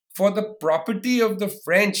 what? For the property of the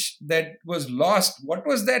French that was lost. What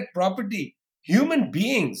was that property? Human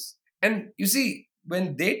beings. And you see,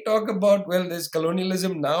 when they talk about, well, there's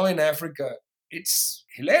colonialism now in Africa, it's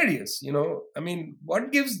hilarious. I mean,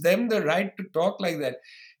 what gives them the right to talk like that?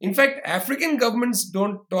 In fact, African governments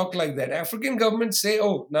don't talk like that. African governments say,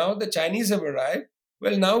 oh, now the Chinese have arrived.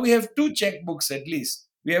 Well, now we have two checkbooks at least.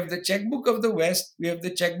 We have the checkbook of the West, we have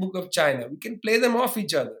the checkbook of China. We can play them off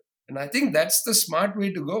each other. And I think that's the smart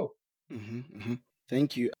way to go. Mm-hmm.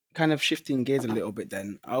 Thank you. Kind of shifting gears a little bit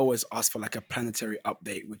then, I always ask for like a planetary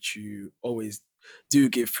update, which you always do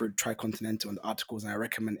give through Tricontinental and the articles, and I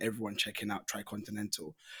recommend everyone checking out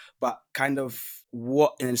Tricontinental. But kind of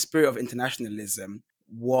what, in the spirit of internationalism,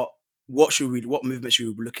 what movement should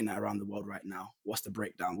we be looking at around the world right now? What's the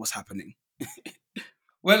breakdown? What's happening?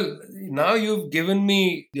 Well, now you've given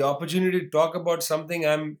me the opportunity to talk about something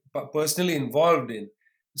I'm personally involved in.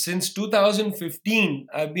 Since 2015,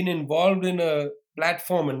 I've been involved in a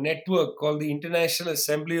platform, a network called the International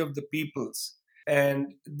Assembly of the Peoples.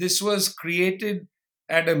 And this was created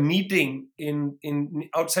at a meeting in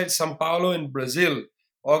outside Sao Paulo in Brazil,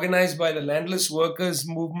 organized by the Landless Workers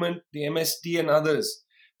Movement, the MST, and others.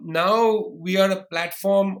 Now we are a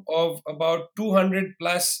platform of about 200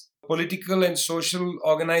 plus political and social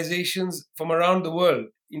organizations from around the world,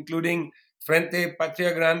 including Frente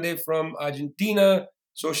Patria Grande from Argentina,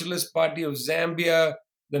 Socialist Party of Zambia,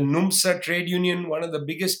 the NUMSA trade union, one of the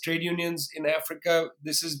biggest trade unions in Africa.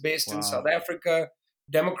 This is based in South Wow. Africa.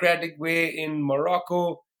 Democratic Way in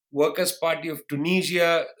Morocco, Workers' Party of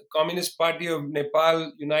Tunisia, Communist Party of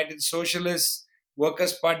Nepal, United Socialists,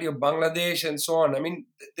 Workers' Party of Bangladesh, and so on. I mean,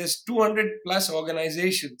 there's 200 plus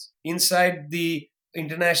organizations inside the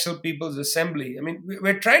International People's Assembly. I mean,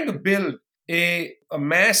 we're trying to build a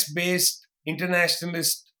mass-based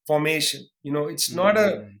internationalist formation. It's not a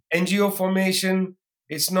Mm. NGO formation.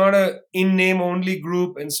 It's not a in-name only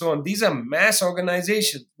group and so on. These are mass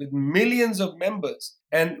organizations with millions of members.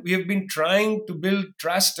 And we have been trying to build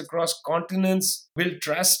trust across continents, build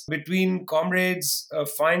trust between comrades,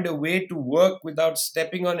 find a way to work without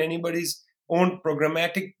stepping on anybody's own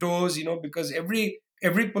programmatic toes, because every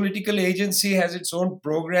political agency has its own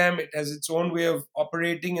program, it has its own way of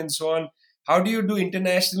operating and so on. How do you do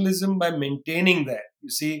internationalism? By maintaining that, you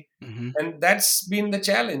see? Mm-hmm. And that's been the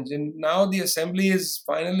challenge. And now the assembly is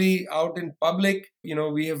finally out in public.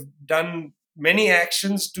 We have done many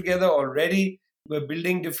actions together already. We're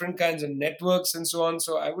building different kinds of networks and so on.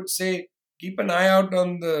 So I would say keep an eye out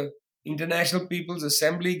on the International People's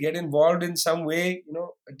Assembly, get involved in some way,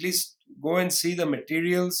 at least go and see the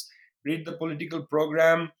materials, read the political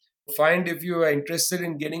program, find if you are interested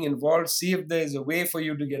in getting involved, see if there's a way for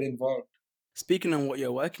you to get involved. Speaking on what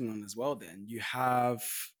you're working on as well, then you have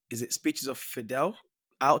is it Speeches of Fidel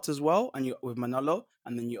out as well, and you with Manolo,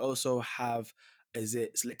 and then you also have, is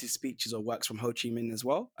it selected speeches or works from Ho Chi Minh as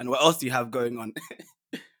well? And what else do you have going on?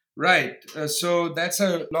 Right. So that's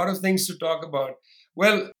a lot of things to talk about.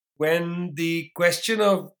 Well, when the question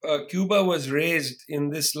of Cuba was raised in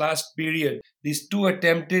this last period, these two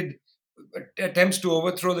attempts to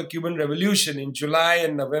overthrow the Cuban Revolution in July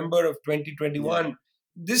and November of Yeah. 2021,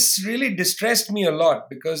 this really distressed me a lot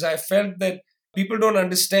because I felt that people don't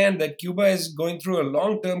understand that Cuba is going through a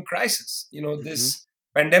long-term crisis. Hmm. This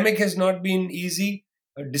pandemic has not been easy.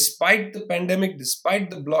 Despite the pandemic, despite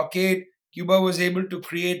the blockade, Cuba was able to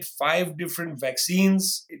create 5 different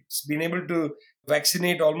vaccines. It's been able to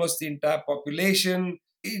vaccinate almost the entire population.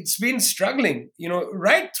 It's been struggling,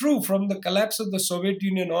 right through from the collapse of the Soviet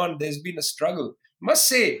Union on, there's been a struggle. Must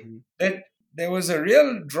say Hmm. that there was a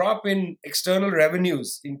real drop in external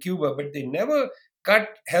revenues in Cuba, but they never cut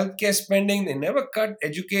healthcare spending, they never cut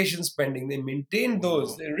education spending, they maintained those.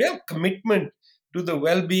 Wow. The real commitment to the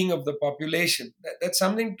well being of the population. That's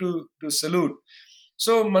something to salute.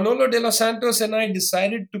 So Manolo de los Santos and I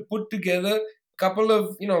decided to put together a couple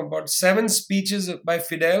of, about 7 speeches by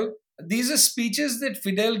Fidel. These are speeches that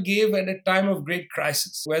Fidel gave at a time of great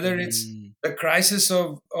crisis, whether it's Mm. the crisis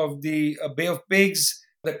of the Bay of Pigs,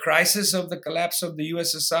 the crisis of the collapse of the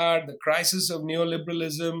USSR, the crisis of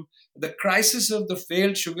neoliberalism, the crisis of the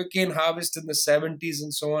failed sugarcane harvest in the 70s,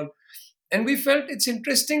 and so on. And we felt it's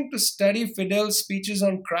interesting to study Fidel's speeches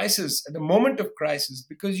on crisis at a moment of crisis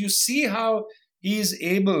because you see how he is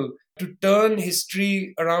able to turn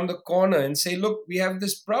history around the corner and say, look, we have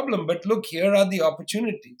this problem, but look, here are the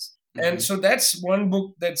opportunities. And Hmm. so that's one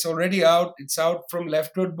book that's already out. It's out from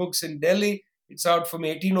Leftward Books in Delhi, it's out from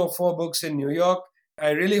 1804 Books in New York.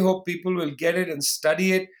 I really hope people will get it and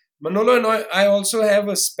study it. Manolo and I also have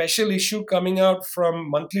a special issue coming out from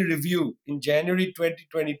Monthly Review in January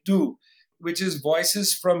 2022, which is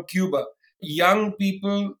Voices from Cuba. Young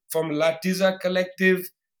people from Latiza Collective.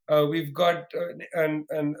 We've got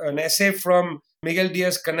an essay from Miguel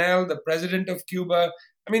Diaz Canal, the president of Cuba.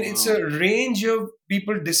 I mean, it's Wow. a range of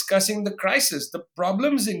people discussing the crisis, the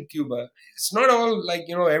problems in Cuba. It's not all like,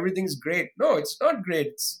 everything's great. No, it's not great.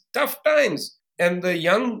 It's tough times. And the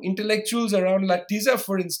young intellectuals around Latiza,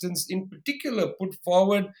 for instance, in particular, put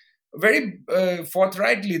forward very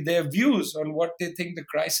forthrightly their views on what they think the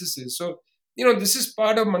crisis is. So, this is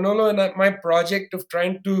part of Manolo and my project of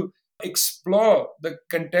trying to explore the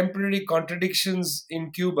contemporary contradictions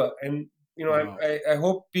in Cuba. And, Wow. I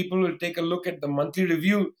hope people will take a look at the Monthly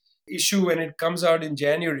Review issue when it comes out in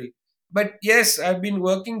January. But yes, I've been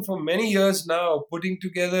working for many years now, putting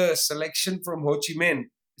together a selection from Ho Chi Minh.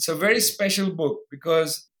 It's a very special book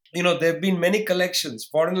because, there have been many collections.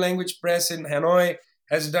 Foreign Language Press in Hanoi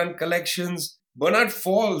has done collections. Bernard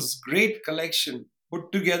Fall's great collection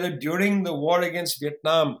put together during the war against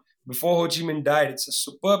Vietnam before Ho Chi Minh died. It's a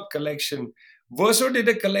superb collection. Verso did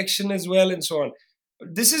a collection as well, and so on.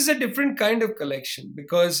 This is a different kind of collection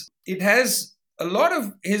because it has a lot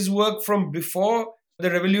of his work from before the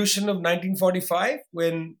revolution of 1945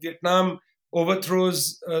 when Vietnam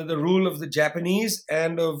overthrows the rule of the Japanese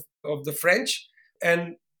and of the French.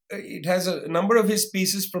 And it has a number of his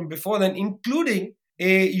pieces from before then, including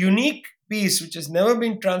a unique piece which has never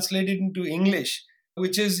been translated into English,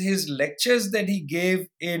 which is his lectures that he gave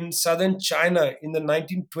in southern China in the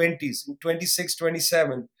 1920s, in 26,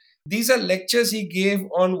 27. These are lectures he gave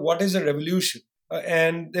on what is a revolution,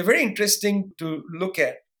 and they're very interesting to look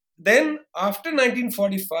at. Then, after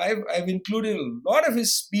 1945, I've included a lot of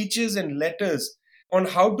his speeches and letters on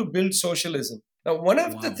how to build socialism. Now, one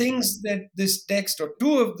of the Wow. things that this text, or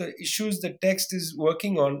two of the issues the text is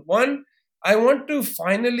working on, one, I want to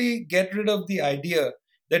finally get rid of the idea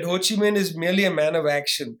that Ho Chi Minh is merely a man of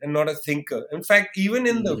action and not a thinker. In fact, even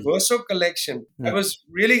in the Mm. Verso collection, I Mm. was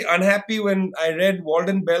really unhappy when I read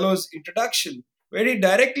Walden Bellow's introduction, where he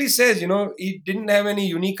directly says, he didn't have any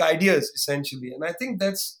unique ideas, essentially. And I think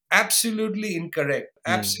that's absolutely incorrect.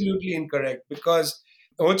 Mm. Absolutely incorrect, because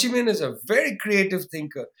Ho Chi Minh is a very creative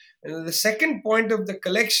thinker. And the second point of the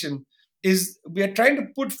collection is we are trying to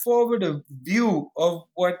put forward a view of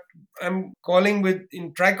what I'm calling, with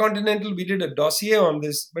in Tricontinental, we did a dossier on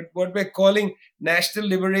this, but what we're calling national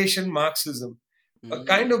liberation Marxism, a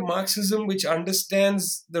kind Mm. of Marxism which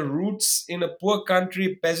understands the roots in a poor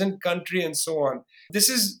country, peasant country, and so on. This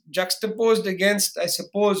is juxtaposed against, I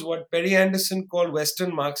suppose, what Perry Anderson called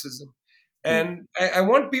Western Marxism. Mm. And I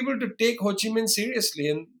want people to take Ho Chi Minh seriously,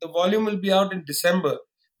 and the volume will be out in December.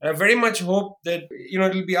 And I very much hope that,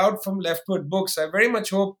 it'll be out from Leftward Books. I very much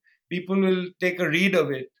hope people will take a read of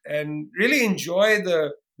it and really enjoy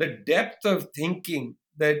the depth of thinking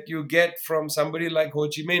that you get from somebody like Ho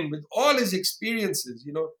Chi Minh with all his experiences,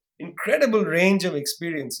 incredible range of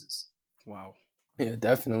experiences. Wow. Yeah,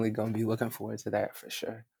 definitely gonna be looking forward to that for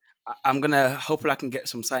sure. I'm gonna hopefully I can get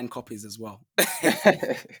some signed copies as well.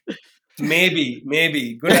 Maybe.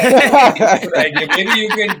 Good idea. Good idea. Maybe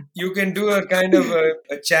you can do a kind of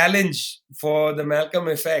a challenge for the Malcolm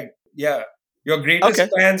effect. Yeah. Your greatest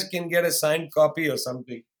Okay. fans can get a signed copy or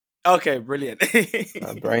something. Okay, brilliant.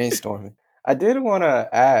 Brainstorming. I did want to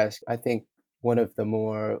ask, I think one of the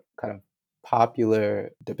more kind of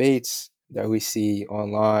popular debates that we see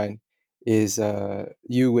online is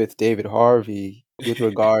you with David Harvey with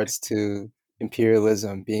regards to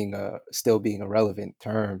imperialism being still being a relevant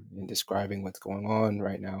term in describing what's going on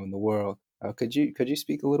right now in the world. Could you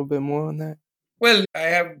speak a little bit more on that? Well, I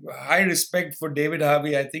have high respect for David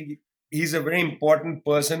Harvey. I think he's a very important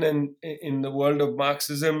person in the world of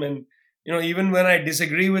Marxism. And, even when I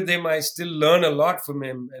disagree with him, I still learn a lot from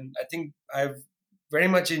him. And I think I've very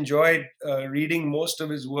much enjoyed reading most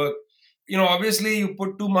of his work. Obviously, you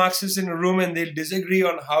put two Marxists in a room and they'll disagree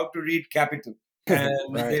on how to read Capital.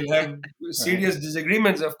 And Right, they'll have right. serious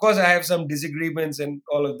disagreements. Of course, I have some disagreements and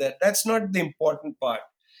all of that. That's not the important part.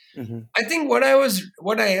 Hmm. I think what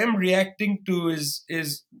I am reacting to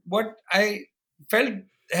is what I felt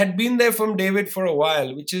had been there from David for a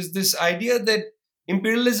while, which is this idea that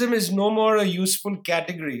imperialism is no more a useful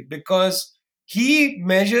category because he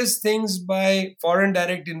measures things by foreign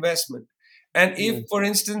direct investment. And if, for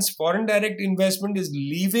instance, foreign direct investment is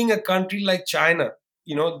leaving a country like China,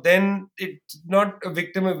 then it's not a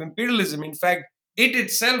victim of imperialism. In fact, it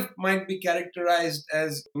itself might be characterized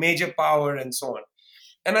as major power and so on.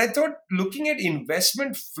 And I thought looking at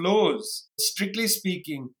investment flows, strictly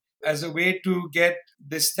speaking, as a way to get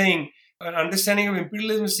this thing, an understanding of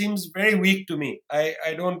imperialism seems very weak to me.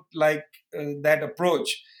 I don't like that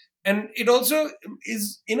approach. And it also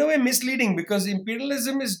is, in a way, misleading because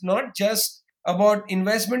imperialism is not just about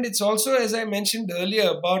investment. It's also, as I mentioned earlier,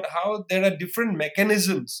 about how there are different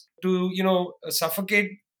mechanisms to,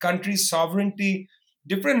 suffocate countries' sovereignty,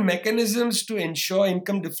 different mechanisms to ensure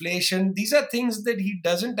income deflation. These are things that he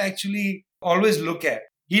doesn't actually always look at.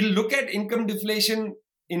 He'll look at income deflation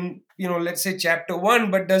in, let's say chapter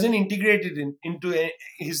 1, but doesn't integrate it into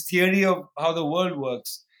his theory of how the world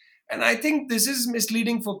works. And I think this is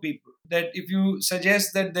misleading for people, that if you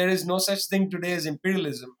suggest that there is no such thing today as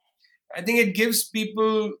imperialism, I think it gives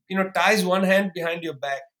people, ties one hand behind your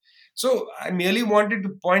back. So I merely wanted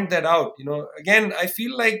to point that out. Again, I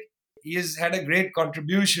feel like he has had a great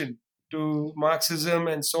contribution to Marxism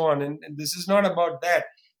and so on. And this is not about that.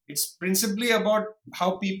 It's principally about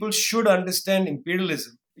how people should understand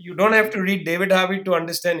imperialism. You don't have to read David Harvey to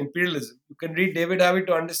understand imperialism. You can read David Harvey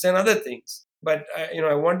to understand other things. But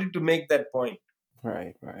I wanted to make that point.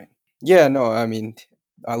 Right, right. Yeah, no, I mean,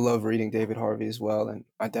 I love reading David Harvey as well, and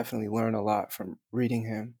I definitely learn a lot from reading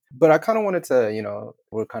him. But I kind of wanted to,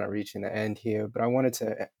 we're kind of reaching the end here, but I wanted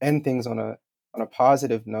to end things on a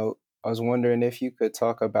positive note. I was wondering if you could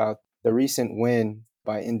talk about the recent win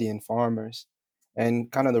by Indian farmers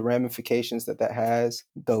and kind of the ramifications that has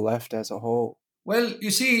the left as a whole. Well, you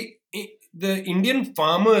see, the Indian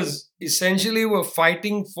farmers essentially were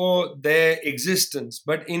fighting for their existence.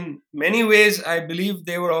 But in many ways, I believe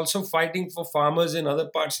they were also fighting for farmers in other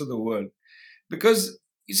parts of the world. Because,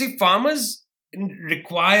 you see, farmers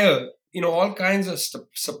require, all kinds of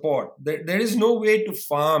support. There is no way to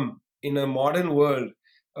farm in a modern world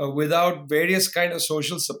without various kind of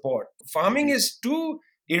social support. Farming is too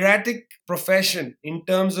erratic profession in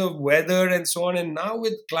terms of weather and so on. And now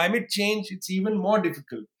with climate change, it's even more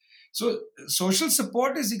difficult. So social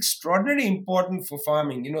support is extraordinarily important for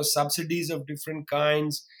farming, subsidies of different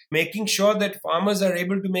kinds, making sure that farmers are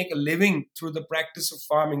able to make a living through the practice of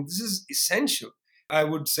farming. This is essential, I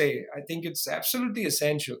would say. I think it's absolutely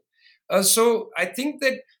essential. So I think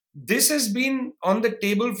that this has been on the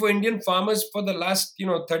table for Indian farmers for the last,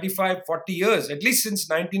 35, 40 years, at least since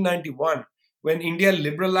 1991, when India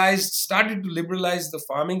started to liberalize the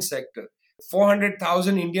farming sector.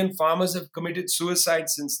 400,000 Indian farmers have committed suicide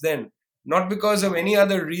since then, not because of any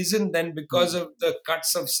other reason than because of the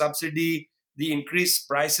cuts of subsidy, the increased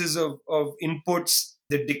prices of inputs,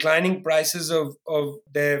 the declining prices of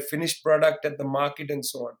their finished product at the market, and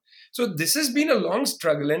so on. So this has been a long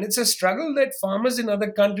struggle, and it's a struggle that farmers in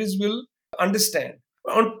other countries will understand.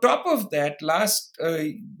 On top of that,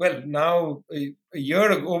 now a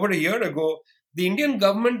year ago, over a year ago, the Indian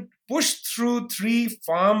government pushed through three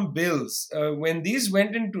farm bills. When these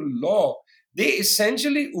went into law, they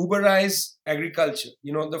essentially Uberize agriculture.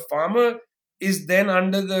 The farmer is then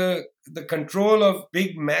under the control of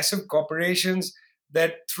big, massive corporations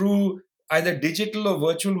that through either digital or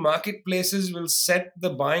virtual marketplaces will set the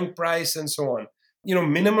buying price and so on.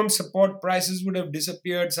 Minimum support prices would have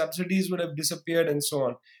disappeared, subsidies would have disappeared, and so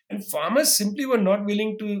on. And farmers simply were not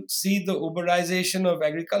willing to see the Uberization of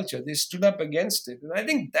agriculture. They stood up against it. And I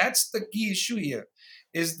think that's the key issue here,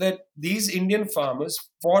 is that these Indian farmers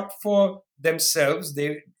fought for themselves.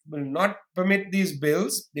 They will not permit these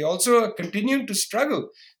bills. They also are continuing to struggle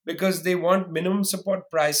because they want minimum support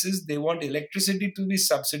prices, they want electricity to be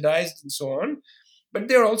subsidized, and so on. But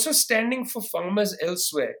they're also standing for farmers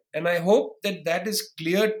elsewhere. And I hope that that is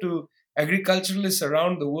clear to agriculturalists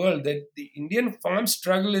around the world, that the Indian farm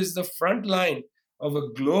struggle is the front line of a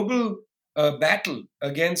global battle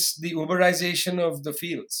against the Uberization of the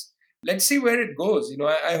fields. Let's see where it goes.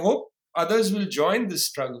 I hope others will join this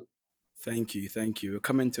struggle. Thank you, thank you. We're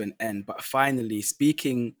coming to an end, but finally,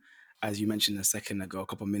 speaking, as you mentioned a second ago, a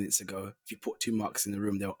couple of minutes ago, if you put two marks in the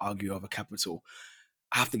room, they'll argue over capital.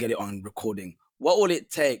 I have to get it on recording. What will it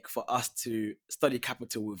take for us to study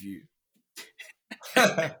capital with you?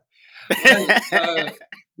 Well,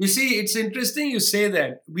 you see, it's interesting you say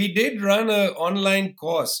that. We did run an online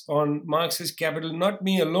course on Marxist capital, not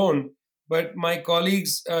me alone, but my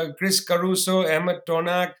colleagues Chris Caruso, Ahmed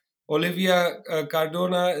Tonak, Olivia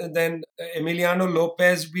Cardona, and then Emiliano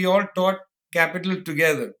Lopez. We all taught capital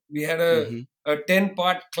together. We had Hmm. a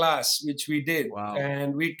 10-part class, which we did, Wow.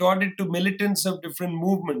 and we taught it to militants of different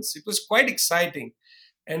movements. It was quite exciting,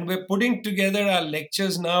 and we're putting together our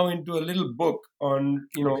lectures now into a little book on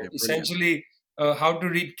Okay, brilliant. essentially how to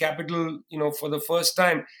read capital for the first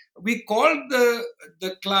time. We called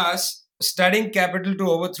the class Studying Capital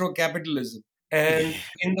to Overthrow Capitalism. And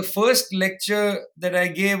in the first lecture that I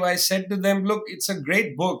gave, I said to them, look, it's a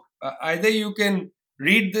great book. Either you can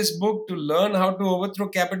read this book to learn how to overthrow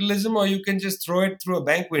capitalism, or you can just throw it through a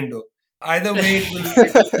bank window. Either way, it will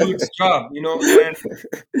do its job. And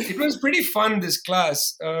it was pretty fun, this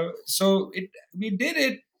class. We did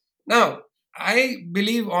it. Now, I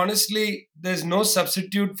believe honestly, there's no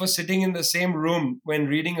substitute for sitting in the same room when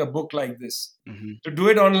reading a book like this. Hmm. To do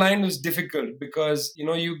it online was difficult because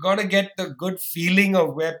you got to get the good feeling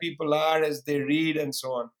of where people are as they read and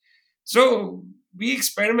so on. So we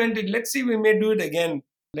experimented. Let's see, we may do it again.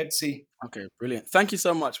 Let's see. Okay, brilliant. Thank you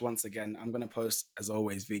so much once again. I'm going to post, as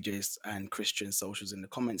always, Vijay's and Christian's socials in the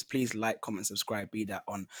comments. Please like, comment, subscribe, be that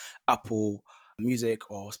on Apple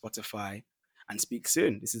Music or Spotify. And speak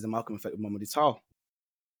soon. This is the Malcolm Effect with Mamadou Tal.